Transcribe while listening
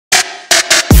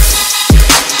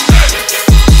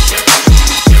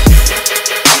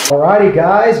Alrighty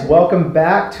guys, welcome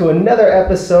back to another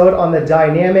episode on the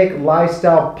Dynamic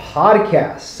Lifestyle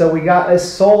Podcast. So we got a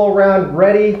solo round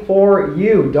ready for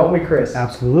you, don't we, Chris?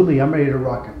 Absolutely, I'm ready to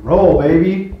rock and roll,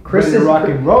 baby. Chris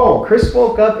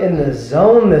woke up in the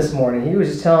zone this morning. He was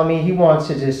just telling me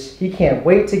he can't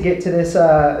wait to get to this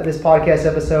podcast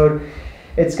episode.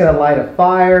 It's going to light a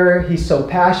fire. He's so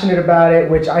passionate about it,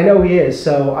 which I know he is.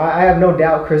 So I have no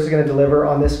doubt Chris is going to deliver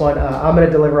on this one. I'm going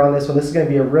to deliver on this one. This is going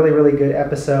to be a really, really good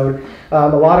episode. A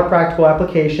lot of practical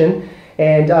application.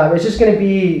 And it's just going to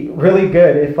be really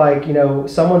good if,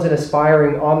 someone's an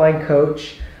aspiring online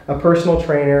coach, a personal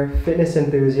trainer, fitness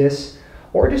enthusiast,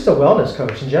 or just a wellness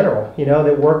coach in general,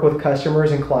 that work with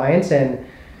customers and clients. And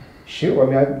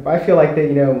I feel like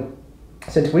that,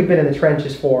 since we've been in the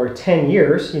trenches for 10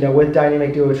 years, with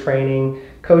dynamic duo training,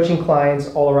 coaching clients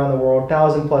all around the world,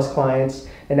 1,000+ clients,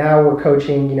 and now we're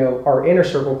coaching, our inner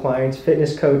circle clients,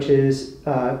 fitness coaches,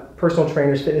 personal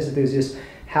trainers, fitness enthusiasts,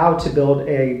 how to build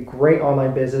a great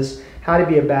online business, how to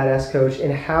be a badass coach,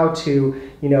 and how to,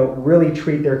 really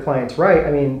treat their clients right.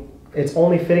 I mean, it's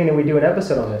only fitting that we do an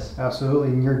episode on this. Absolutely,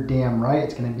 and you're damn right.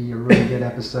 It's going to be a really good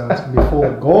episode. It's going to be full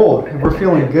of gold, and we're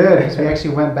feeling good because we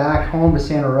actually went back home to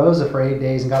Santa Rosa for 8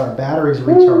 days and got our batteries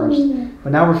recharged. Ooh.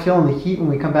 But now we're feeling the heat when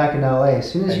we come back in LA.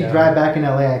 As soon as you drive back in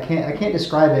LA, I can't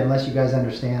describe it unless you guys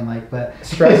understand. But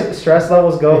stress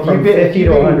levels go from 50 to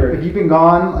 100. If you've been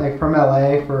gone from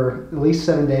LA for at least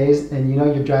 7 days, and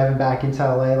you're driving back into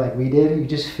LA like we did, you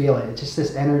just feel it. It's just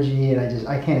this energy, and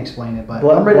I can't explain it. But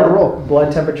I'm ready to roll.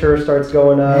 Blood temperature starts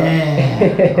going up.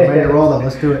 Man, I'm ready to roll though.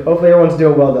 Let's do it. Hopefully everyone's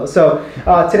doing well though. So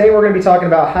today we're going to be talking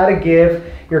about how to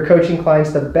give your coaching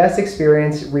clients the best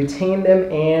experience, retain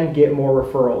them, and get more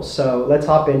referrals. So let's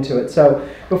hop into it. So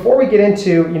before we get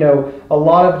into, a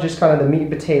lot of just kind of the meat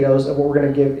and potatoes of what we're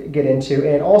going to get into,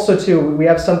 and also too, we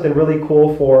have something really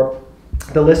cool for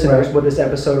the listeners with this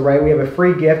episode, right? We have a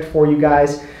free gift for you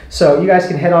guys. So you guys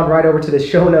can head on right over to the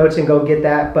show notes and go get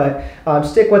that. But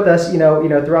stick with us,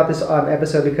 throughout this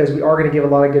episode, because we are going to give a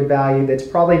lot of good value that's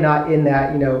probably not in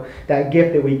that, that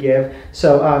gift that we give.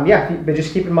 So but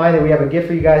just keep in mind that we have a gift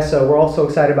for you guys. So we're also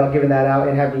excited about giving that out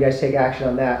and having you guys take action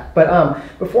on that. But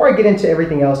before I get into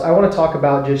everything else, I want to talk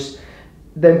about just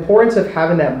the importance of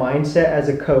having that mindset as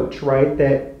a coach, right?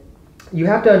 That you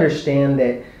have to understand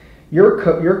that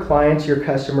your clients, your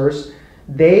customers,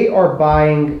 they are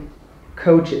buying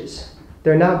coaches.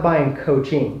 They're not buying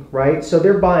coaching, right? So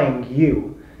they're buying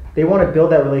you. They want to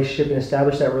build that relationship and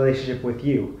establish that relationship with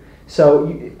you. So,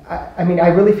 I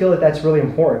really feel that that's really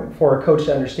important for a coach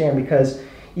to understand, because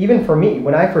even for me,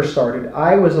 when I first started,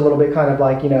 I was a little bit kind of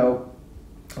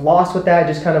lost with that,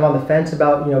 just kind of on the fence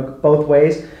about, both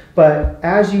ways. But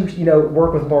as you,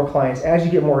 work with more clients, as you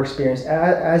get more experience,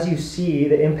 as you see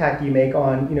the impact you make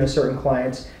on, certain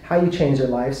clients, how you change their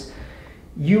lives,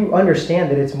 you understand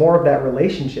that it's more of that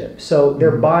relationship. So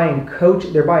they're buying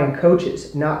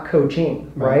coaches, not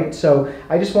coaching, right? So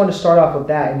I just wanted to start off with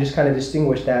that and just kind of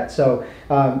distinguish that. So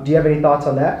do you have any thoughts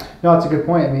on that? No, it's a good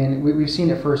point. I mean, we've seen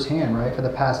it firsthand, right? For the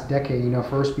past decade,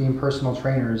 first being personal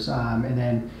trainers, and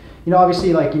then,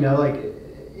 obviously,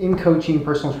 in coaching,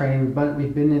 personal training, but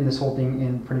we've been in this whole thing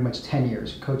in pretty much 10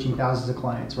 years, coaching thousands of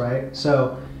clients, right?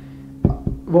 So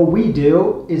what we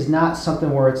do is not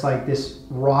something where it's like this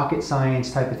rocket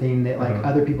science type of thing that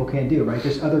other people can't do, right?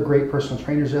 There's other great personal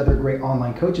trainers, other great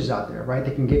online coaches out there, right?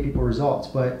 They can get people results,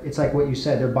 but it's like what you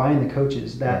said, they're buying the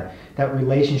coaches, that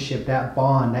relationship, that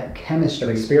bond, that chemistry,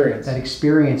 that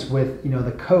experience with,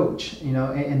 the coach,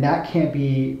 and that can't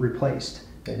be replaced.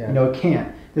 Yeah. It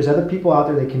can't. There's other people out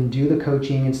there that can do the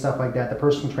coaching and stuff like that, the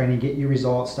personal training, get you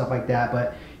results, stuff like that,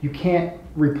 but you can't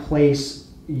replace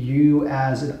you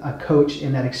as a coach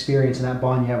in that experience and that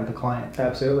bond you have with the client.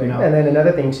 Absolutely. And then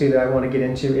another thing too that I want to get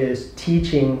into is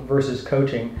teaching versus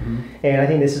coaching. And I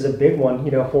think this is a big one,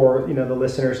 for the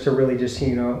listeners to really just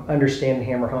understand and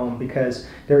hammer home, because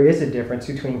there is a difference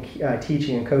between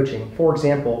teaching and coaching. For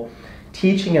example,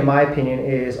 teaching, in my opinion,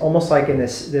 is almost like in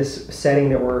this setting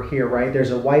that we're here, right?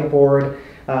 There's a whiteboard.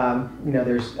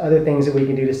 There's other things that we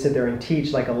can do to sit there and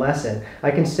teach, like a lesson.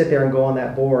 I can sit there and go on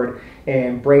that board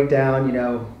and break down,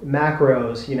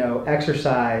 macros,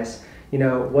 exercise,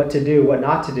 what to do, what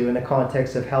not to do in the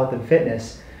context of health and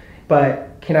fitness.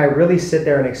 But can I really sit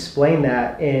there and explain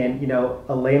that in,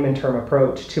 a layman term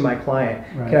approach to my client?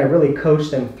 Right. Can I really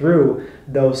coach them through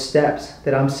those steps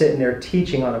that I'm sitting there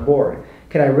teaching on a board?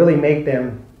 Can I really make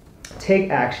them take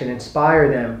action, inspire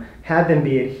them, have them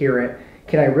be adherent?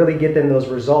 Can I really get them those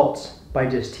results by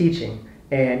just teaching?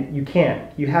 And you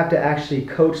can't. You have to actually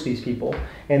coach these people.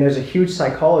 And there's a huge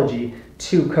psychology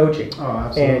to coaching. Oh,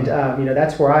 absolutely. And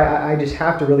that's where I just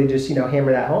have to really just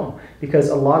hammer that home, because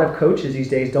a lot of coaches these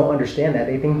days don't understand that.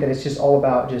 They think that it's just all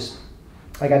about just,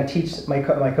 I got to teach my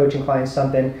coaching clients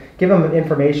something, give them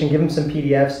information, give them some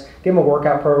PDFs, give them a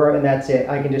workout program, and that's it.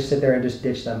 I can just sit there and just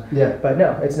ditch them. Yeah. But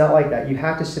no, it's not like that. You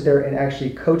have to sit there and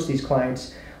actually coach these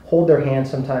clients, hold their hand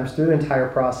sometimes through the entire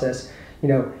process,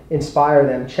 inspire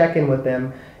them, check in with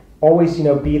them, always,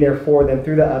 be there for them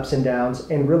through the ups and downs,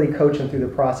 and really coach them through the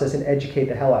process and educate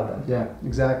the hell out of them. Yeah,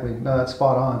 exactly. No, that's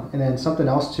spot on. And then something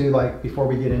else too, like before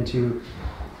we get into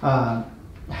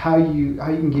how you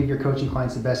can give your coaching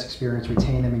clients the best experience,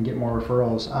 retain them, and get more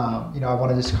referrals. I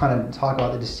want to just kind of talk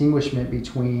about the distinguishment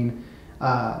between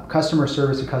customer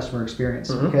service and customer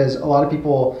experience, because a lot of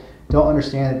people don't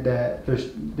understand that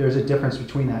there's a difference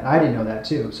between that. I didn't know that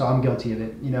too, so I'm guilty of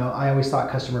it. I always thought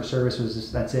customer service was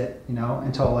just, that's it,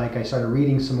 until like I started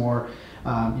reading some more,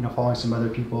 following some other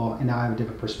people, and now I have a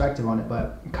different perspective on it.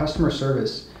 But customer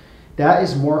service, that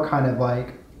is more kind of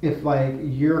like if like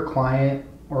your client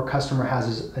or customer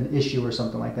has an issue or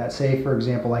something like that. Say, for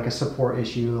example, like a support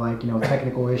issue, like a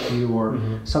technical issue or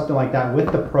something like that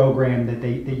with the program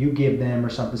that you give them or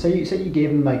something. Say you gave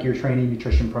them like your training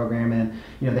nutrition program, and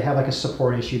they have like a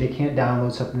support issue. They can't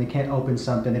download something, they can't open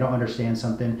something, they don't understand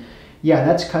something. Yeah,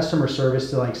 that's customer service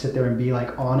to like sit there and be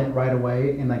like on it right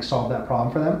away and like solve that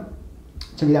problem for them.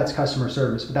 To me, that's customer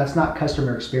service, but that's not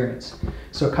customer experience.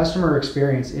 So customer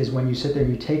experience is when you sit there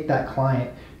and you take that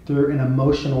client through an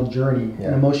emotional journey,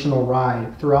 an emotional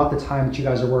ride throughout the time that you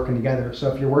guys are working together.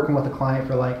 So if you're working with a client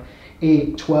for like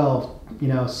 8, 12,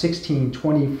 16,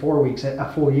 24 weeks,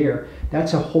 a full year,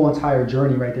 that's a whole entire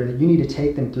journey right there that you need to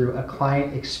take them through a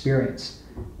client experience,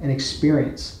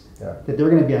 that they're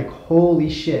going to be like, holy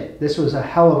shit, this was a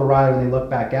hell of a ride when they look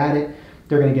back at it.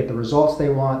 They're going to get the results they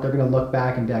want. They're going to look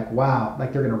back and be like, wow,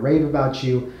 like they're going to rave about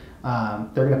you.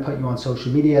 They're going to put you on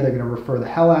social media. They're going to refer the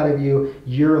hell out of you.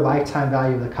 Your lifetime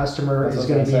value of the customer is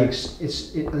going to be it's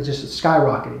just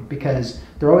skyrocketing, because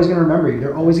they're always going to remember you.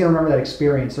 They're always going to remember that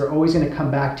experience. They're always going to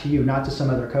come back to you, not to some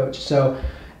other coach. So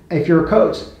if you're a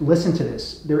coach, listen to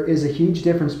this. There is a huge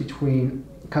difference between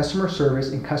customer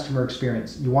service and customer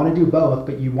experience. You want to do both,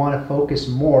 but you want to focus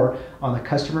more on the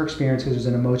customer experience because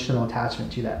there's an emotional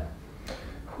attachment to that.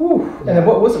 Whew. And then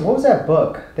what was that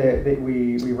book that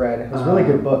we read? It was a really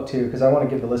good book too, because I want to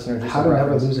give the listeners just How to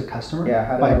Never Lose a Customer.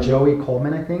 Yeah, by Joey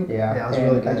Coleman, I think. Yeah, it was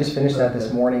really good. I just finished that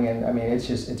this morning, and I mean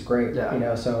it's great.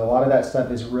 Yeah. So a lot of that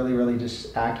stuff is really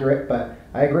just accurate. But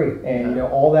I agree, and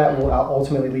all that will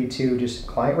ultimately lead to just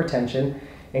client retention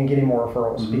and getting more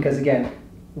referrals. Because again,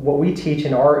 what we teach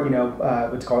in our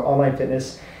what's called online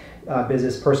fitness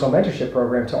business personal mentorship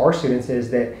program to our students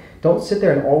is that don't sit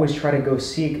there and always try to go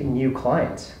seek new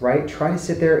clients, right? Try to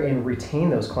sit there and retain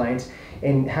those clients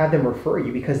and have them refer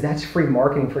you, because that's free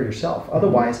marketing for yourself.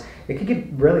 Otherwise, it could get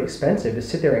really expensive to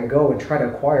sit there and go and try to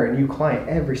acquire a new client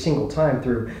every single time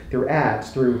through ads,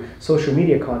 through social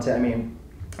media content. I mean,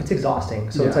 it's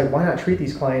exhausting. So it's like, why not treat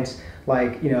these clients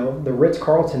like, the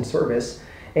Ritz-Carlton service,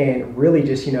 and really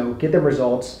just, get them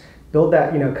results, build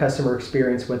that, customer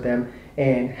experience with them,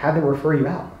 and have them refer you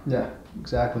out. Yeah.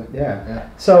 Exactly. Yeah.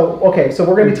 So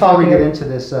we're going to be talking. Before we get into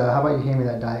this, how about you hand me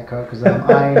that Diet Coke, because I'm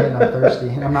eyeing it and I'm thirsty.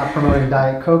 And I'm not promoting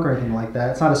Diet Coke or anything like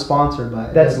that. It's not a sponsor,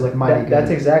 but that's like mighty good. That's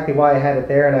exactly why I had it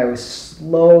there, and I was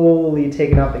slowly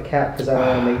taking out the cap because I don't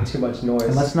want to make too much noise.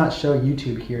 And let's not show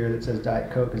YouTube here that says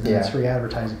Diet Coke, because that's free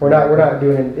advertising. We're not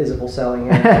doing invisible selling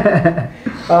here.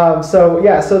 So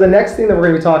the next thing that we're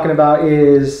going to be talking about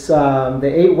is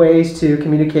the 8 ways to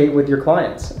communicate with your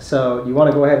clients. So you want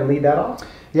to go ahead and lead that off?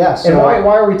 Yeah. So and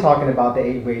why are we talking about the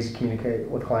 8 ways to communicate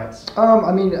with clients?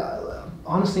 I mean,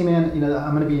 honestly, man,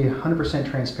 I'm going to be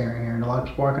 100% transparent here, and a lot of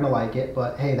people aren't going to like it,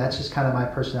 but hey, that's just kind of my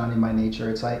personality and my nature.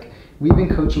 It's like, we've been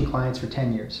coaching clients for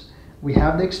 10 years. We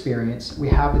have the experience. We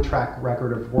have the track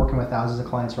record of working with thousands of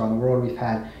clients around the world. We've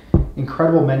had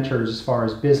incredible mentors as far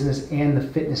as business and the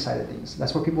fitness side of things.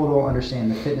 That's what people don't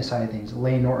understand, the fitness side of things.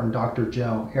 Lane Norton, Dr.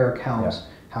 Joe, Eric Helms.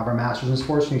 Have our master's in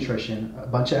sports nutrition, a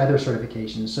bunch of other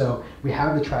certifications. So we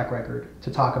have the track record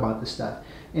to talk about this stuff.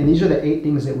 And these are the 8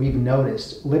 things that we've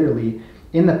noticed literally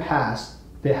in the past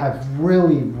that have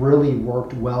really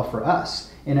worked well for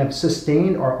us and have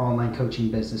sustained our online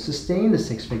coaching business, sustained the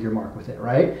 6-figure mark with it,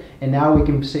 right? And now we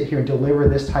can sit here and deliver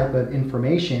this type of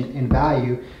information and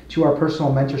value to our personal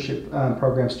mentorship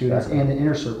program students and the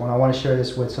inner circle. And I want to share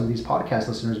this with some of these podcast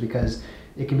listeners, because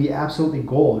it can be absolutely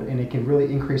gold, and it can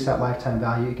really increase that lifetime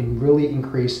value. It can really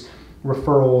increase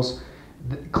referrals,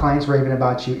 the clients raving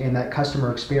about you, and that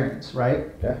customer experience, right?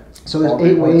 Yeah. So there's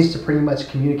 8 ways to pretty much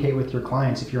communicate with your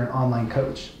clients if you're an online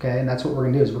coach, okay? And that's what we're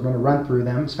going to do, is we're going to run through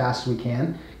them as fast as we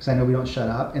can, because I know we don't shut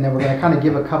up. And then we're going to kind of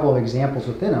give a couple of examples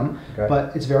within them,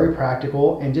 but it's very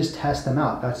practical, and just test them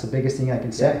out. That's the biggest thing I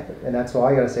can say. Yeah, and that's all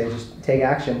I got to say. Just take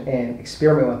action and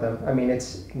experiment with them. I mean,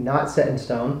 it's not set in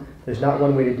stone. There's not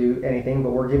one way to do anything,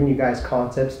 but we're giving you guys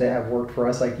concepts that have worked for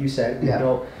us. Like you said, we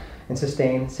built and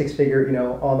sustained six-figure,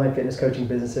 online fitness coaching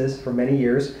businesses for many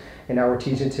years. And now we're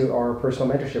teaching to our personal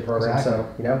mentorship program.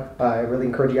 Exactly. So, I really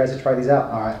encourage you guys to try these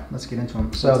out. All right, let's get into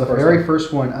them. So the very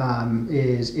first one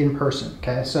is in person.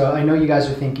 Okay, so I know you guys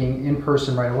are thinking in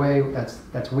person right away.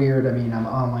 That's weird. I mean, I'm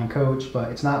an online coach,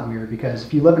 but it's not weird, because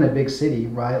if you live in a big city,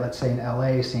 right? Let's say in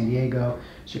LA, San Diego,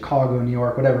 Chicago, New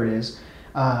York, whatever it is,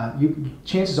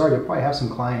 chances are you'll probably have some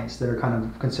clients that are kind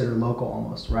of considered local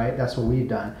almost, right? That's what we've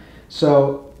done.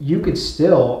 So you could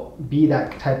still be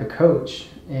that type of coach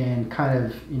and kind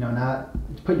of, not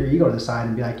put your ego to the side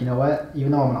and be like, you know what,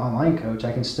 even though I'm an online coach,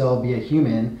 I can still be a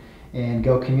human and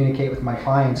go communicate with my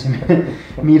clients and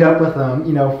meet up with them,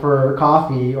 for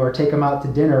coffee, or take them out to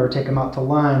dinner, or take them out to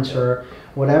lunch, or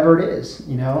whatever it is,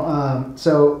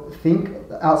 So think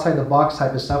outside the box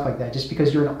type of stuff like that. Just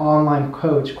because you're an online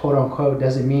coach, quote unquote,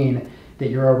 doesn't mean that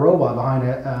you're a robot behind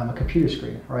a computer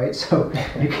screen, right? So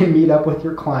you can meet up with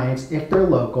your clients if they're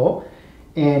local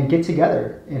and get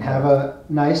together and have a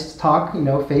nice talk,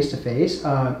 face to face.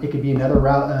 It could be another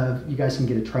route of you guys can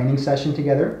get a training session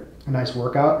together, a nice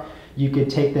workout. You could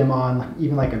take them on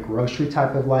even like a grocery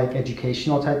type of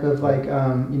educational type of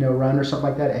run or something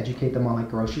like that. Educate them on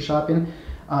grocery shopping.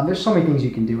 There's so many things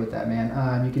you can do with that,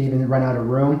 man. You can even rent out a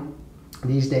room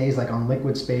these days, on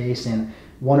Liquid Space, and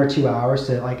 1 or 2 hours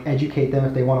to educate them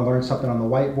if they want to learn something on the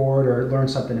whiteboard or learn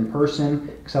something in person,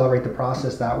 accelerate the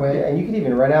process that way. Yeah, and you can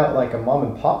even rent out a mom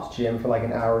and pop's gym for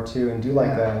an hour or two and do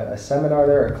a seminar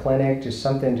there, a clinic, just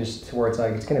something just to where it's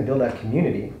going to build that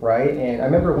community, right? And I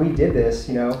remember we did this,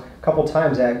 a couple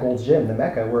times at Gold's Gym, the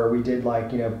Mecca, where we did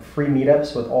free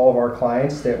meetups with all of our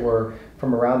clients that were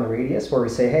from around the radius, where we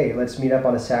say, hey, let's meet up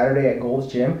on a Saturday at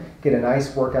Gold's Gym, get a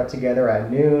nice workout together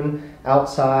at noon,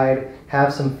 outside,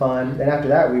 have some fun. Then after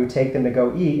that, we would take them to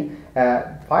go eat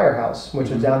at Firehouse, which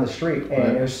was down the street.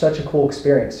 And it was such a cool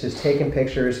experience, just taking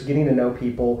pictures, getting to know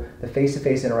people, the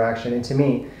face-to-face interaction. And to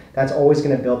me, that's always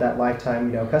going to build that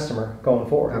lifetime, customer going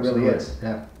forward. Absolutely. It really is.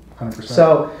 Yeah, 100%.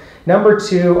 So number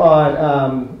 2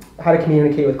 on how to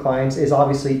communicate with clients is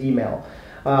obviously email.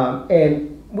 And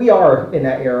we are in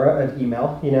that era of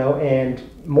email, and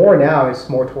more now it's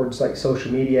more towards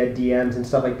social media, DMs and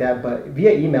stuff like that. But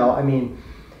via email, I mean,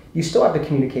 you still have to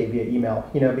communicate via email,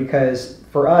 because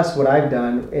for us, what I've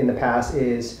done in the past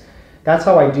is that's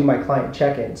how I do my client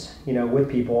check-ins, with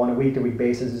people on a week-to-week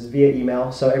basis is via email.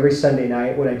 So every Sunday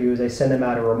night, what I do is I send them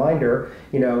out a reminder,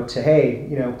 to, hey,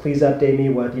 please update me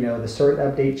with, the certain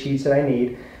update sheets that I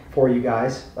need for you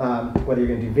guys, whether you're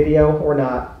going to do video or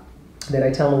not. Then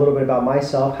I tell them a little bit about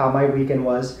myself, how my weekend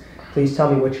was. Please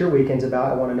tell me what your weekend's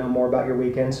about. I want to know more about your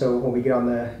weekend. So when we get on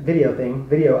the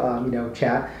video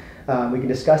chat, we can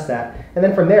discuss that. And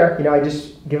then from there, I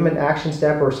just give them an action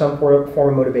step or some form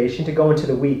of motivation to go into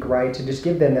the week, right? To just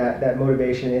give them that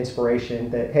motivation and inspiration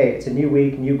that, hey, it's a new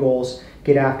week, new goals,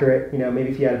 get after it. Maybe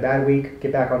if you had a bad week,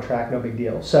 get back on track, no big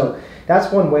deal. So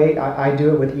that's one way I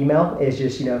do it with email, is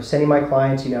just, sending my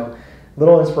clients,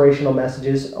 little inspirational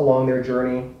messages along their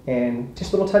journey and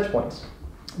just little touch points.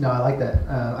 No, I like that.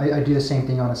 I do the same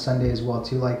thing on a Sunday as well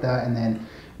too, like that. And then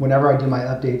whenever I do my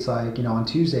updates, on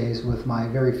Tuesdays with my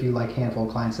very few handful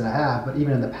of clients that I have, but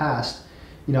even in the past,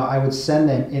 I would send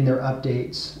them in their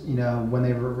updates,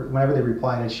 whenever they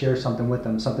replied, I'd share something with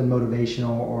them, something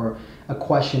motivational or a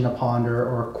question to ponder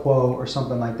or a quote or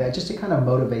something like that, just to kind of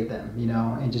motivate them,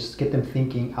 and just get them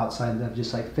thinking outside of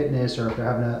just fitness, or if they're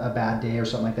having a bad day or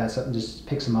something like that, something just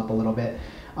picks them up a little bit.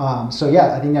 So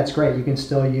yeah, I think that's great. You can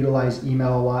still utilize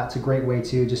email a lot. It's a great way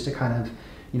too, just to kind of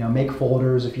make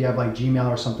folders. If you have Gmail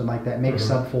or something like that, make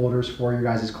subfolders for your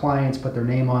guys' clients, put their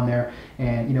name on there,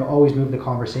 and always move the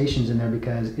conversations in there,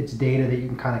 because it's data that you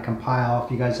can kind of compile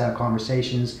if you guys have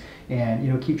conversations,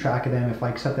 and keep track of them.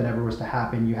 If something ever was to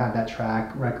happen, you have that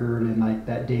track record and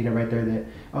that data right there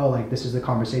that, this is the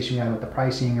conversation you had with the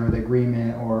pricing or the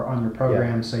agreement or on your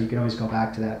program, so you can always go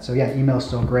back to that. So yeah, email is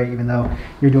still great, even though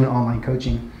you're doing online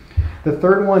coaching. The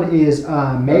third one is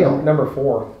mail. Number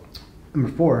 4.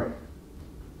 Number 4.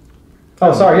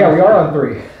 Oh, sorry. Yeah, we are on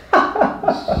 3.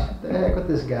 What the heck with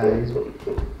this guy? He's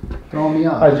throwing me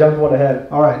off. I jumped one ahead.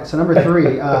 All right, so number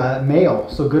 3, mail.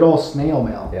 So good old snail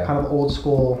mail. Yeah. Kind of old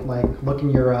school, look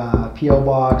in your P.O.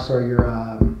 box or your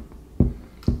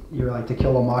To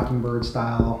Kill a Mockingbird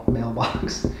style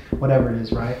mailbox, whatever it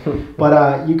is, right?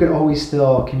 But you can always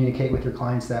still communicate with your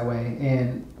clients that way.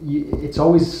 And it's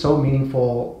always so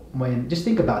meaningful when, just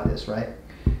think about this, right?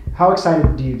 how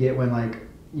excited do you get when like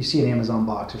you see an Amazon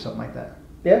box or something like that?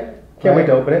 Yeah. Can't wait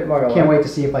to open it. Can't wait to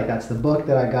see if like that's the book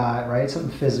that I got, right?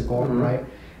 Something physical, right?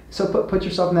 So put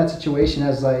yourself in that situation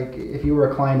as like if you were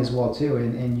a client as well too,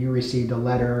 and you received a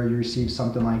letter or you received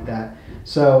something like that.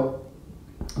 So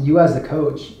you as the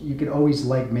coach, you could always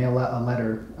like mail out a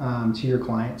letter to your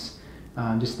clients,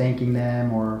 just thanking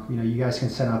them, or you guys can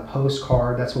send a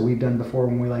postcard. That's what we've done before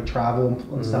when we like travel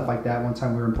and stuff like that. One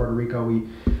time we were in Puerto Rico, we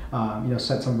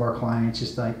sent some of our clients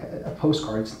just like a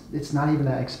postcard. It's not even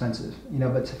that expensive,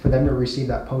 but for them to receive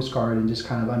that postcard and just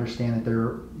kind of understand that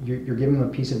you're giving them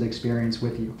a piece of the experience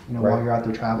with you, while you're out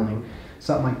there traveling,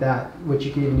 something like that. What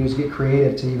you can even do is get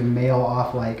creative to even mail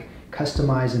off like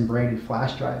customized and branded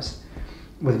flash drives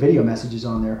with video messages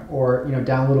on there, or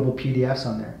downloadable PDFs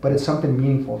on there. But it's something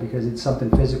meaningful because it's something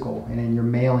physical, and then you're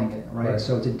mailing it, right?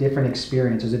 So it's a different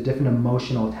experience. There's a different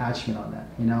emotional attachment on that,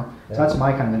 So that's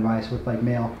my kind of advice with like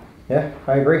mail. Yeah,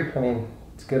 I agree. I mean,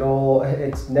 it's good old.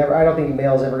 It's never. I don't think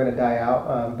mail is ever going to die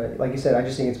out. But like you said, I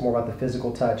just think it's more about the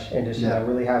physical touch and just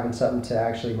really having something to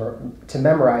actually to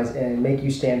memorize and make you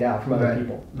stand out from other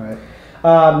people. Right.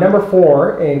 Number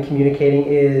 4 in communicating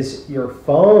is your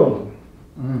phone.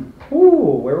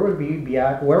 Ooh, where would we be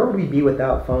at? Where would we be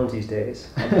without phones these days?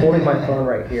 I'm holding my phone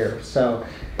right here. So,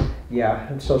 yeah,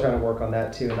 I'm still trying to work on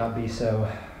that too, and not be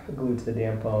so glued to the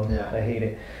damn phone. Yeah. I hate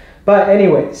it. But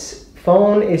anyways,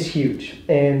 phone is huge,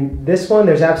 and this one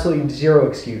there's absolutely zero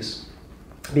excuse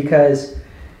because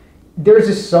there's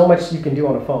just so much you can do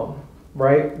on a phone,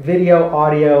 right? Video,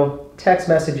 audio, text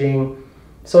messaging,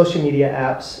 social media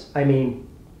apps. I mean,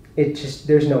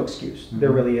 there's no excuse.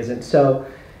 There really isn't. So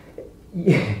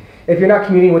if you're not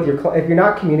communicating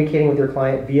with your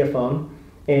client via phone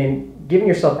and giving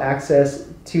yourself access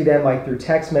to them like through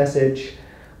text message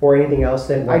or anything else,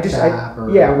 then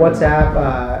WhatsApp,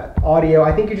 audio,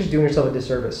 I think you're just doing yourself a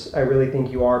disservice. I really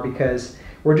think you are, because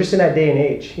we're just in that day and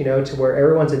age, to where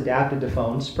everyone's adapted to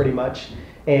phones pretty much,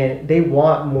 and they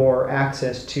want more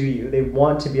access to you. They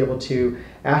want to be able to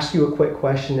ask you a quick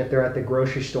question if they're at the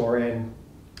grocery store and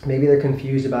maybe they're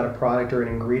confused about a product or an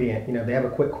ingredient. They have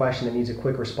a quick question that needs a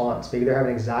quick response. Maybe they're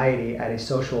having anxiety at a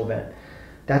social event.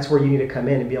 That's where you need to come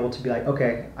in and be able to be like,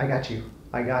 okay, I got you.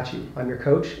 I'm your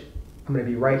coach. I'm going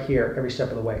to be right here every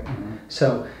step of the way.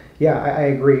 So yeah, I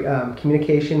agree.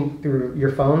 Communication through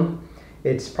your phone,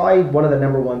 it's probably one of the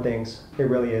number one things. It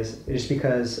really is. Just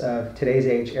because of today's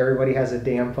age, everybody has a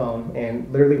damn phone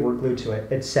and literally we're glued to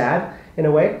it. It's sad in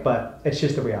a way, but it's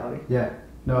just the reality. Yeah.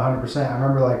 No, 100%. I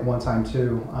remember like one time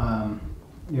too, I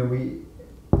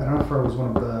don't know if it was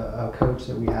one of the coach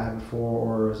that we had before,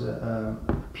 or was it a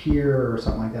peer or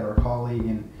something like that, or a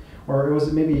colleague, or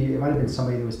it might have been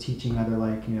somebody that was teaching other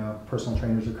like, personal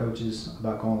trainers or coaches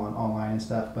about going on online and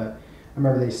stuff. But I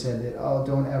remember they said that,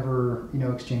 don't ever,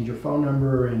 exchange your phone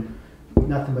number and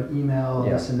nothing but email,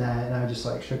 this and that. And I just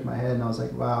like shook my head and I was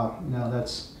like, wow,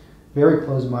 that's very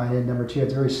closed-minded. Number 2,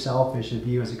 it's very selfish of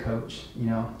you as a coach,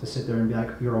 to sit there and be like,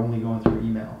 you're only going through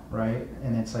email, right?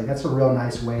 And it's like, that's a real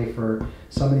nice way for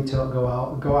somebody to go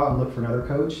out and look for another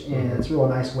coach. And it's a real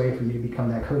nice way for you to become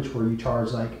that coach where you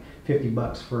charge like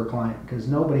 $50 for a client, because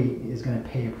nobody is going to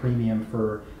pay a premium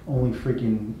for only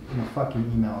freaking fucking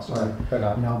email. Sorry,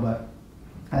 but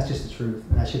that's just the truth.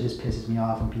 And that shit just pisses me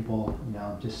off when people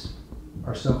just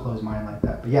are so closed-minded like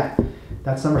that. But yeah,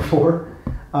 that's number 4.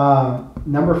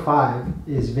 Number 5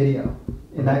 is video,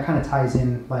 and that kind of ties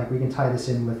in, like we can tie this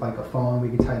in with like a phone,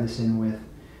 we can tie this in with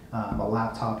a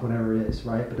laptop, whatever it is,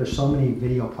 right? But there's so many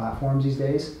video platforms these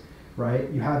days, right?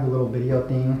 You have the little video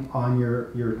thing on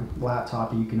your laptop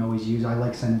that you can always use. I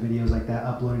like sending videos like that,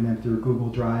 uploading them through Google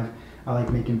Drive. I like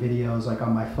making videos like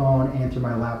on my phone and through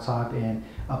my laptop and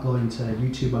uploading to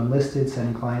YouTube Unlisted,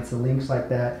 sending clients the links like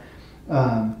that.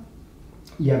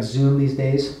 You have Zoom these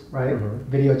days, right?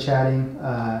 Video chatting.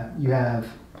 You have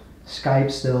Skype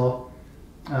still.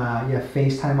 You have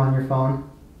FaceTime on your phone.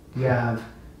 You have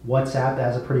WhatsApp that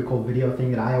has a pretty cool video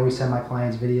thing that I always send my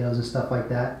clients videos and stuff like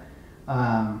that.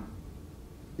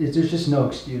 There's just no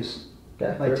excuse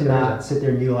to not sit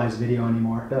there and utilize video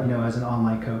anymore, as an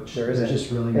online coach. There's just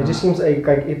really not. It just seems like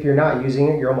if you're not using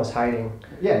it, you're almost hiding.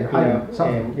 Yeah, you're hiding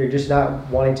something. And you're just not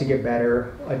wanting to get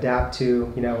better, adapt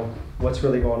to, what's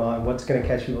really going on, what's going to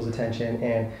catch people's attention,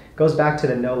 and it goes back to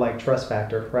the know, like, trust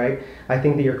factor, right? I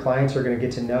think that your clients are going to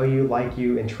get to know you, like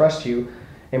you, and trust you,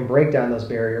 and break down those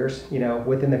barriers,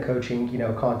 within the coaching,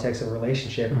 context of a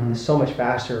relationship so much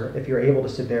faster if you're able to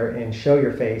sit there and show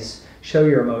your face, show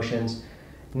your emotions,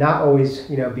 not always,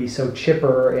 be so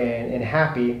chipper and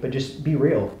happy, but just be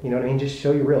real. You know what I mean? Just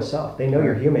show your real self. They know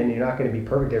you're human. You're not going to be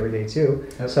perfect every day too.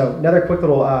 So another quick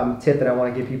little tip that I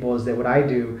want to give people is that what I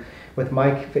do with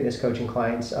my fitness coaching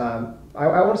clients, I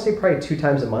want to say probably 2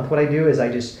 times a month. What I do is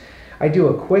I do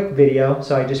a quick video.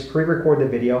 So I just pre-record the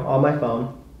video on my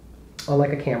phone on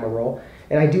like a camera roll,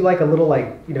 and I do like a little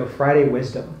Friday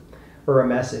wisdom or a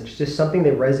message, just something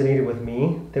that resonated with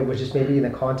me that was just maybe in the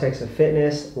context of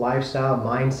fitness, lifestyle,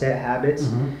 mindset, habits.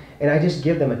 And I just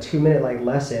give them a 2-minute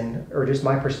lesson or just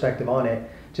my perspective on it,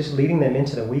 just leading them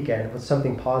into the weekend with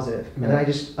something positive. And then I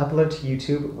just upload it to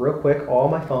YouTube real quick, all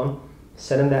on my phone,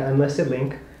 send them that unlisted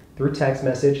link through text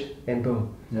message, and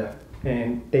boom. Yeah.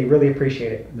 And they really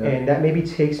appreciate it. Yeah. And that maybe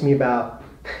takes me about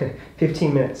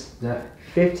 15 minutes. Yeah.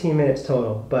 15 minutes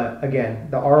total. But again,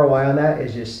 the ROI on that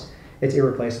is just, it's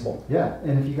irreplaceable. Yeah,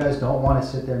 and if you guys don't want to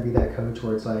sit there and be that coach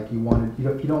where it's like you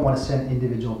don't want to send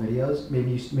individual videos,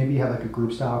 maybe you have like a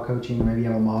group style coaching, maybe you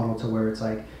have a model to where it's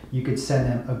like you could send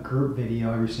them a group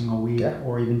video every single week,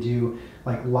 or even do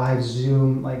like live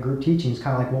Zoom group teachings,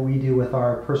 kind of like what we do with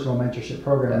our personal mentorship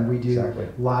program. We do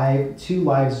two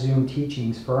live Zoom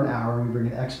teachings for an hour. We bring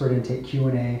an expert in, take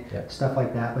Q&A, stuff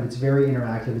like that. But it's very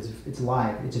interactive. It's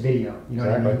live. It's video. You know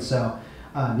what I mean? So.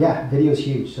 Video is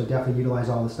huge, so definitely utilize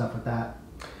all the stuff with that.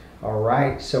 All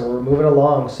right, so we're moving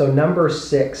along. So number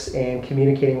 6 in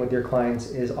communicating with your clients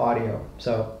is audio.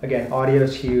 So again, audio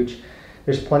is huge.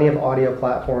 There's plenty of audio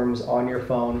platforms on your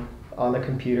phone, on the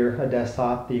computer, a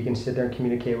desktop that you can sit there and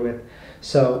communicate with.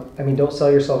 So, I mean, don't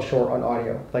sell yourself short on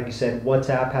audio. Like you said,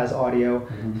 WhatsApp has audio,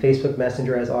 Facebook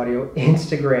Messenger has audio,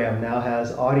 Instagram now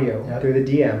has audio through the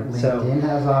DM. LinkedIn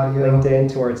has audio.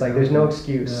 LinkedIn, to where it's like there's no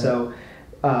excuse. Yeah. So.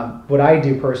 What I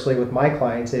do personally with my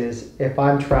clients is if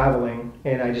I'm traveling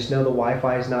and I just know the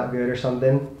Wi-Fi is not good or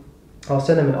something, I'll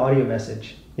send them an audio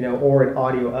message, or an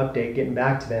audio update getting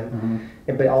back to them.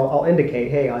 But I'll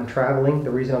indicate, hey, I'm traveling. The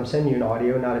reason I'm sending you an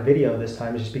audio, not a video this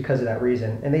time, is just because of that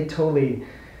reason. And they totally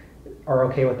are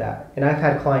okay with that. And I've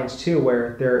had clients too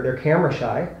where they're camera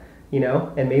shy,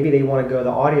 and maybe they want to go the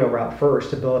audio route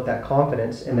first to build up that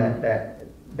confidence and that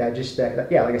like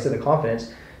I said, the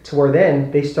confidence. To where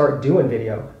then they start doing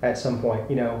video at some point,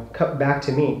 cut back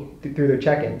to me through their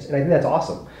check-ins. And I think that's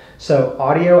awesome. So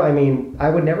audio, I mean, I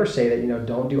would never say that,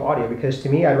 don't do audio, because to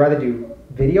me, I'd rather do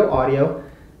video, audio,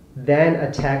 then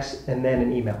a text, and then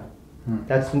an email.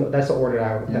 That's the order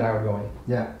that I would go in.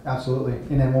 Yeah, absolutely.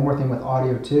 And then one more thing with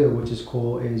audio too, which is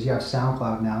cool, is you have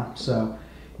SoundCloud now. So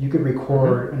you could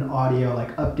record an audio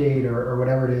update or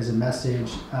whatever it is, a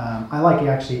message. I like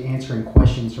actually answering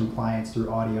questions from clients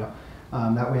through audio.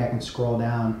 That way I can scroll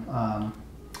down,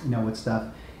 with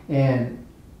stuff. And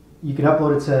you can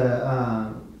upload it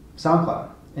to SoundCloud.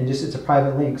 And it's a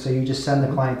private link. So you just send the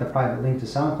client the private link to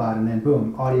SoundCloud, and then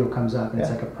boom, audio comes up. And it's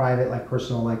like a private,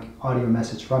 personal, audio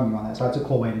message from you on that. So that's a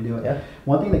cool way to do it. Yeah.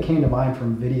 One thing that came to mind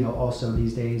from video also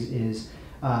these days is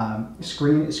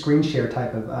screen share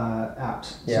type of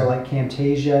apps. So like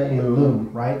Camtasia and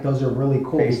Loom, right? Those are really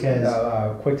cool because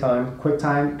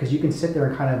QuickTime, because you can sit there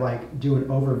and kind of do an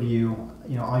overview,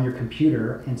 on your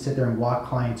computer and sit there and walk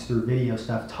clients through video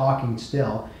stuff, talking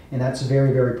still, and that's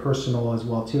very, very personal as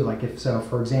well too.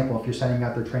 For example, if you're sending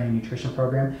out their training nutrition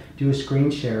program, do a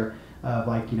screen share of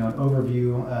an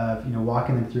overview of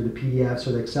walking them through the PDFs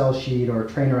or the Excel sheet or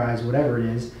Trainerize, whatever it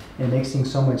is, and it makes things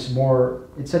so much more.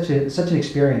 It's such an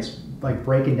experience,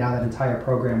 breaking down that entire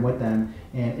program with them,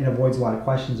 and it avoids a lot of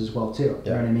questions as well too. Do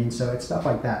you know what I mean? So it's stuff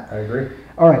like that. I agree.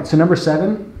 All right, so number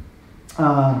 7,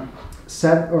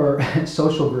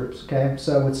 social groups. Okay,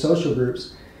 so with social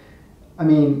groups, I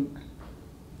mean,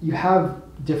 you have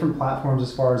different platforms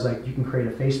as far as you can create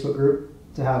a Facebook group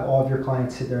to have all of your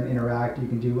clients sit there and interact. You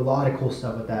can do a lot of cool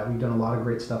stuff with that. We've done a lot of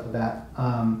great stuff with that.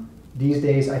 These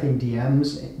days, I think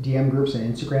DM groups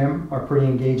and Instagram are pretty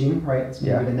engaging, right? It's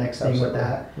maybe the next thing with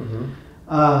that.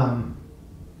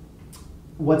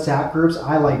 WhatsApp groups,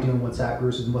 I like doing WhatsApp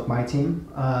groups with my team.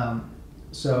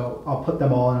 So I'll put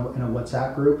them all in a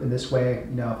WhatsApp group, and this way,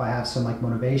 if I have some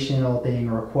motivational thing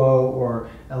or a quote or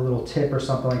a little tip or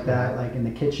something like that, in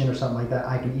the kitchen or something like that,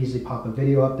 I can easily pop a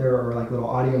video up there or a little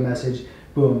audio message.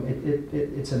 Boom!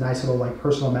 It's a nice little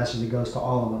personal message that goes to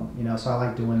all of them. So I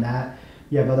like doing that.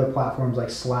 You have other platforms like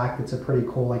Slack. That's a pretty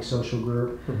cool social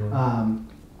group. And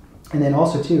then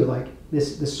also too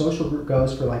this social group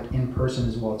goes for in person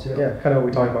as well too. Yeah, kind of what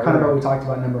we talked about. Kind of what we talked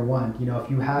about number 1. If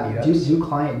you have do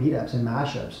client meetups and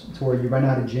mashups to where you run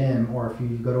out of gym, or if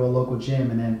you go to a local gym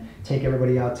and then take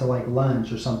everybody out to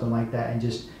lunch or something like that and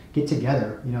just get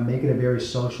together. Make it a very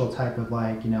social type of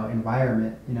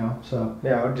environment. So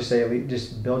yeah, I would just say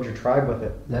just build your tribe with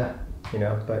it. Yeah.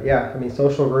 But yeah, I mean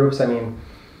social groups. I mean,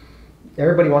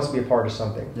 everybody wants to be a part of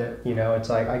something. Yeah. You know, it's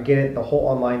like, I get it, the whole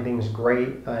online thing is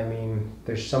great. I mean,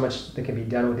 there's so much that can be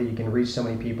done with it. You can reach so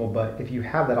many people, but if you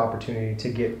have that opportunity to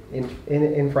get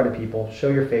in front of people, show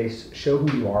your face, show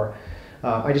who you are,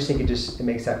 I just think it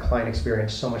makes that client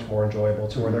experience so much more enjoyable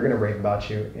to where they're going to rave about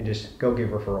you and just go give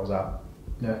referrals out.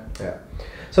 Yeah. Yeah.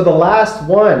 So the last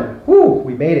one,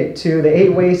 we made it to the 8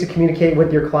 ways to communicate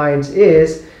with your clients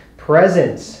is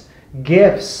presents,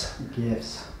 gifts.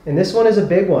 Gifts. And this one is a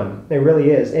big one. It really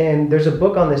is. And there's a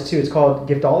book on this too. It's called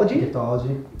Giftology.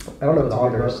 Giftology. I don't know the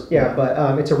authors. Yeah,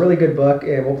 but it's a really good book,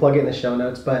 and we'll plug it in the show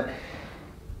notes. But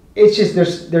it's just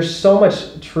there's so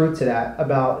much truth to that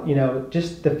about, you know,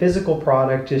 just the physical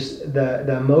product, just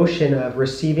the emotion of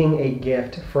receiving a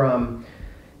gift from,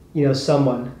 you know,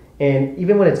 someone. And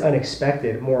even when it's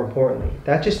unexpected, more importantly,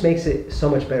 that just makes it so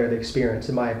much better, the experience,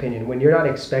 in my opinion, when you're not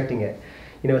expecting it.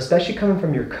 You know, especially coming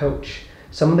from your coach,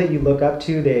 someone that you look up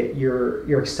to, that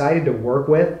you're excited to work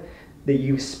with, that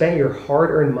you've spent your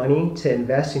hard-earned money to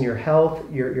invest in your health,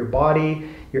 your body,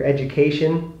 your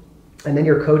education, and then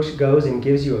your coach goes and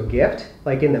gives you a gift,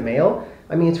 like in the mail.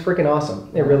 I mean, it's freaking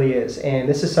awesome. It really is. And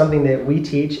this is something that we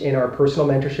teach in our personal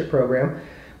mentorship program.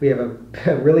 We have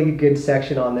a really good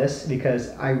section on this because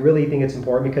I really think it's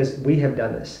important, because we have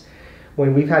done this.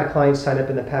 When we've had clients sign up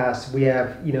in the past, we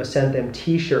have, you know, sent them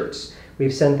t-shirts,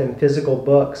 we've sent them physical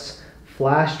books,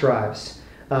 flash drives.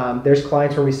 There's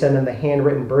clients where we send them the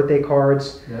handwritten birthday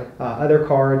cards, other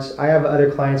cards. I have other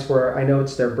clients where I know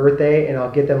it's their birthday and I'll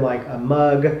get them like a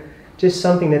mug, just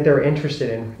something that they're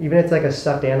interested in, even if it's like a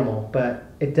stuffed animal. But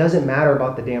it doesn't matter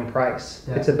about the damn price.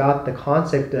 It's about the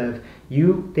concept of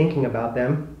you thinking about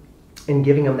them and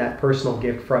giving them that personal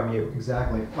gift from you.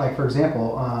 Exactly. Like, for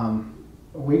example,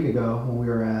 a week ago when we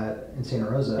were in Santa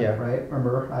Rosa, right?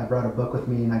 Remember, I brought a book with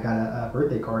me and I got a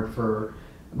birthday card for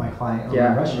my client over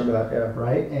in Russia. I remember that,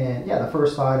 right? And the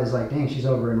first thought is like, dang, she's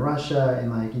over in Russia,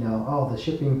 and like, you know, oh, the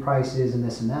shipping prices and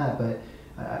this and that, but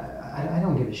I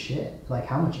don't give a shit like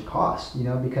how much it costs, you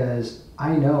know, because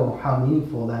I know how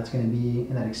meaningful that's going to be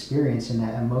in that experience and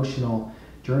that emotional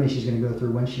journey she's going to go through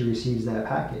when she receives that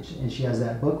package. And she has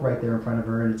that book right there in front of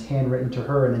her, and it's handwritten to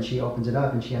her, and then she opens it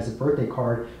up and she has a birthday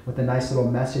card with a nice little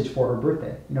message for her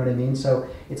birthday. You know what I mean? So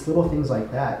it's little things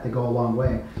like that that go a long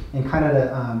way. And kind of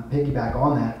to piggyback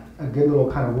on that, a good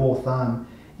little kind of rule of thumb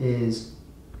is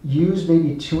use maybe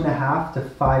 2.5 to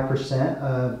 5%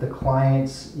 of the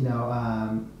client's, you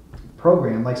know,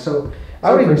 program. Like, so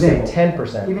I would even say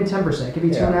 10%. Even 10%. It could be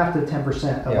 2.5 to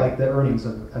 10% of like the earnings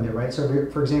of it, right? So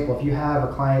for example, if you have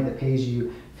a client that pays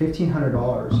you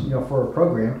 $1,500, you know, for a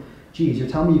program, geez, you're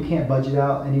telling me you can't budget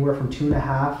out anywhere from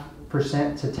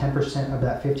 2.5% to 10% of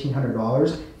that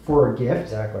 $1,500 for a gift?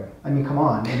 Exactly. I mean, come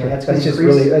on. You know, that's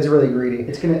really greedy.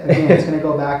 It's gonna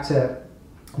go back to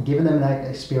giving them that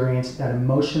experience, that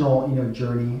emotional, you know,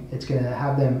 journey. It's gonna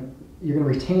have them. You're gonna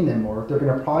retain them more. They're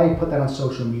gonna probably put that on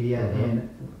social media, and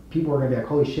people are gonna be like,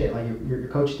 "Holy shit! Like your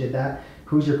coach did that.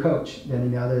 Who's your coach?" Then, you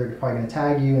know, they're probably gonna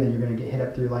tag you, and then you're gonna get hit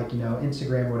up through, like, you know,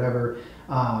 Instagram or whatever.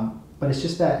 But it's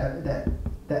just that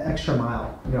extra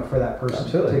mile, you know, for that person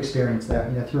to experience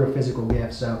that, you know, through a physical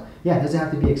gift. So yeah, it doesn't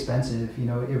have to be expensive, you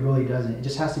know, it really doesn't. It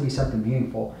just has to be something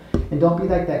meaningful. And don't be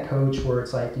like that coach where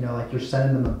it's like, you know, like you're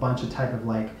sending them a bunch of type of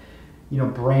like, you know,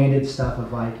 branded stuff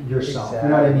of like yourself. You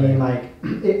know what I mean? Like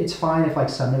it's fine if like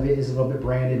some of it is a little bit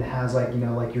branded and has like, you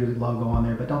know, like your logo on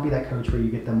there, but don't be that coach where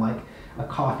you get them like a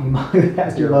coffee mug that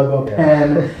has your logo,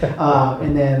 pen,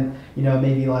 and then, you know,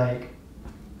 maybe like,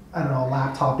 I don't know, a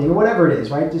laptop thing or whatever it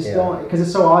is, right? Just don't, because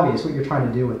it's so obvious what you're trying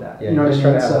to do with that. Yeah, you know what I mean?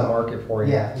 Trying to have a market for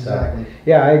you. Yeah, exactly. So,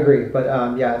 yeah, I agree.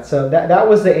 But so that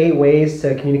was the 8 ways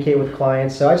to communicate with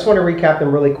clients. So I just want to recap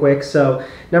them really quick. So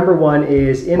number 1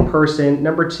 is in person.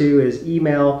 Number 2 is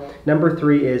email. Number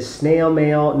 3 is snail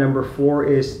mail. Number 4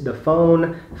 is the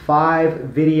phone. 5,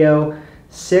 video.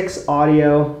 6,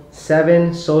 audio.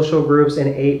 7, social groups,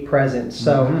 and 8, presents.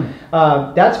 So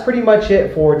that's pretty much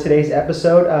it for today's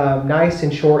episode. Nice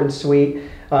and short and sweet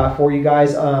for you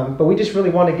guys. But we just really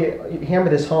want to hammer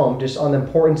this home just on the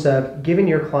importance of giving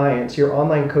your clients, your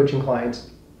online coaching clients,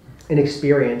 an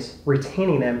experience,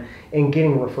 retaining them, and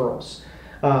getting referrals.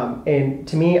 And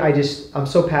to me, I'm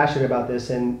so passionate about this,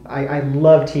 and I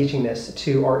love teaching this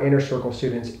to our inner circle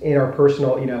students in our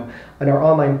personal, you know, in our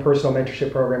online personal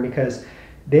mentorship program, because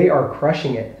they are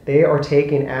crushing it. They are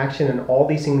taking action on all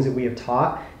these things that we have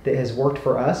taught that has worked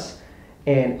for us,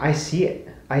 and I see it.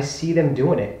 I see them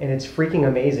doing it, and it's freaking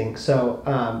amazing.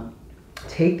 So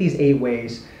take these 8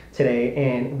 ways today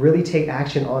and really take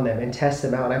action on them and test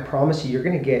them out. And I promise you, you're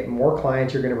going to get more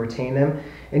clients, you're going to retain them,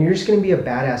 and you're just going to be a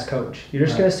badass coach. You're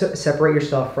just going to separate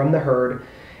yourself from the herd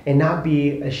and not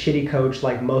be a shitty coach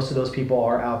like most of those people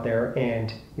are out there.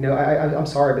 And I'm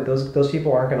sorry, but those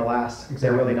people aren't going to last. Exactly.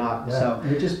 They're really not. Yeah. So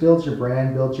it just builds your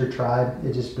brand, builds your tribe.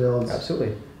 It just builds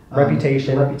absolutely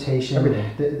reputation, everything.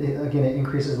 Again, it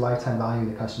increases lifetime value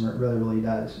of the customer. It really, really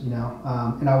does.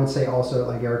 And I would say also,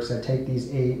 like Eric said, take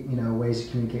these 8 ways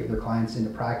to communicate with their clients into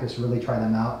practice. Really try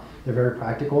them out. They're very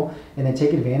practical, and then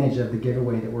take advantage of the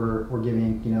giveaway that we're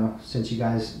giving. Since you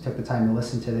guys took the time to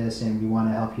listen to this, and we want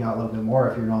to help you out a little bit more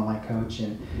if you're an online coach,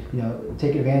 and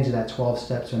take advantage of that 12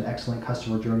 steps to an excellent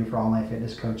customer journey for online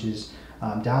fitness coaches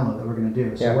download that we're going to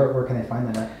do. So where can they find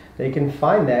that at? They can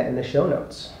find that in the show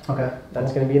notes. Okay.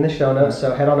 That's going to be in the show notes.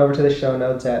 So head on over to the show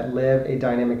notes at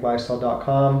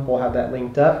liveadynamiclifestyle.com. We'll have that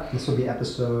linked up. This will be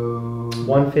episode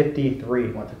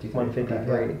 153. 153.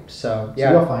 Okay, So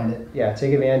you'll find it. Yeah,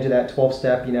 take advantage of that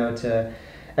 12-step, to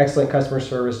excellent customer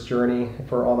service journey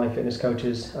for online fitness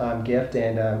coaches gift.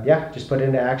 And just put it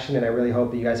into action. And I really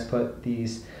hope that you guys put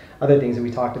these other things that we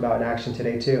talked about in action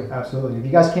today too. Absolutely. If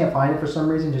you guys can't find it for some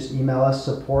reason, just email us,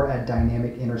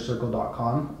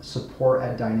 support@dynamicinnercircle.com,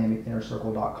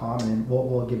 support@dynamicinnercircle.com, and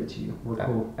we'll give it to you. We're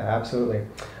cool. Absolutely.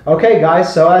 Okay,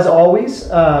 guys. So as always,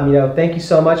 thank you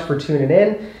so much for tuning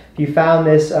in. If you found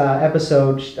this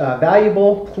episode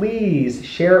valuable, please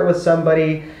share it with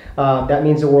somebody. That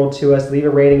means the world to us. Leave a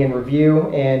rating and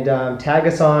review, and tag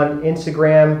us on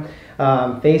Instagram,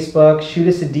 Facebook. Shoot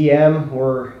us a DM.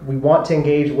 We want to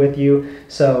engage with you.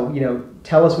 So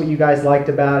tell us what you guys liked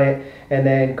about it, and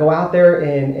then go out there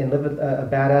and live a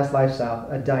badass lifestyle,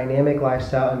 a dynamic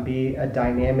lifestyle, and be a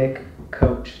dynamic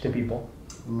coach to people.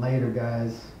 Later,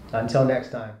 guys. Until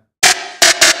next time.